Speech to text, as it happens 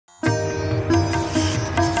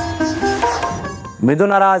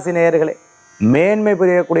மிதுன ராசி நேயர்களே, மேன்மை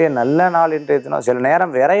புரியக்கூடிய நல்ல நாள் இன்றைய தினம். சில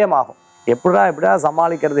நேரம் விரயமாகும். எப்படிடா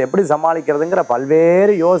எப்படி சமாளிக்கிறதுங்கிற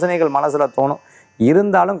பல்வேறு யோசனைகள் மனசுல தோணும்.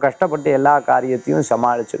 இருந்தாலும் கஷ்டப்பட்டு எல்லா காரியத்தையும்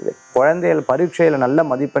சமாளிச்சிருவேன். குழந்தைகள் பரீட்சையில் நல்ல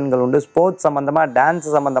மதிப்பெண்கள் உண்டு. ஸ்போர்ட்ஸ் சம்பந்தமா, டான்ஸ்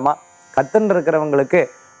சம்பந்தமா கத்துன்னு இருக்கிறவங்களுக்கு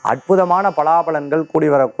அற்புதமான பலாபலன்கள் கூடி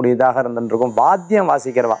வரக்கூடியதாக இருந்துருக்கும். வாத்தியம்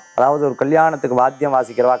வாசிக்கிறவா, அதாவது ஒரு கல்யாணத்துக்கு வாத்தியம்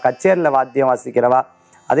வாசிக்கிறவா, கச்சேரியில் வாத்தியம் வாசிக்கிறவா,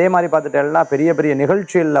 அதே மாதிரி பார்த்துட்டேன்னா பெரிய பெரிய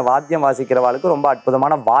நிகழ்ச்சிகளில் வாத்தியம் வாசிக்கிறவாளுக்கு ரொம்ப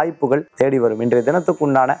அற்புதமான வாய்ப்புகள் தேடி வரும். இன்றைய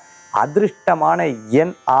தினத்துக்குண்டான அதிர்ஷ்டமான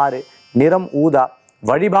எண் 6, நிறம் ஊதா,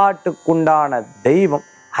 வழிபாட்டுக்குண்டான தெய்வம்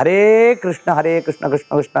ஹரே கிருஷ்ண கிருஷ்ண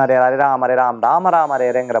கிருஷ்ண ஹரே ஹரே ராம் ராம ராம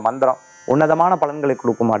ஹரேங்கிற மந்திரம் உன்னதமான பலன்களை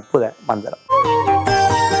கொடுக்கும் அற்புத மந்திரம்.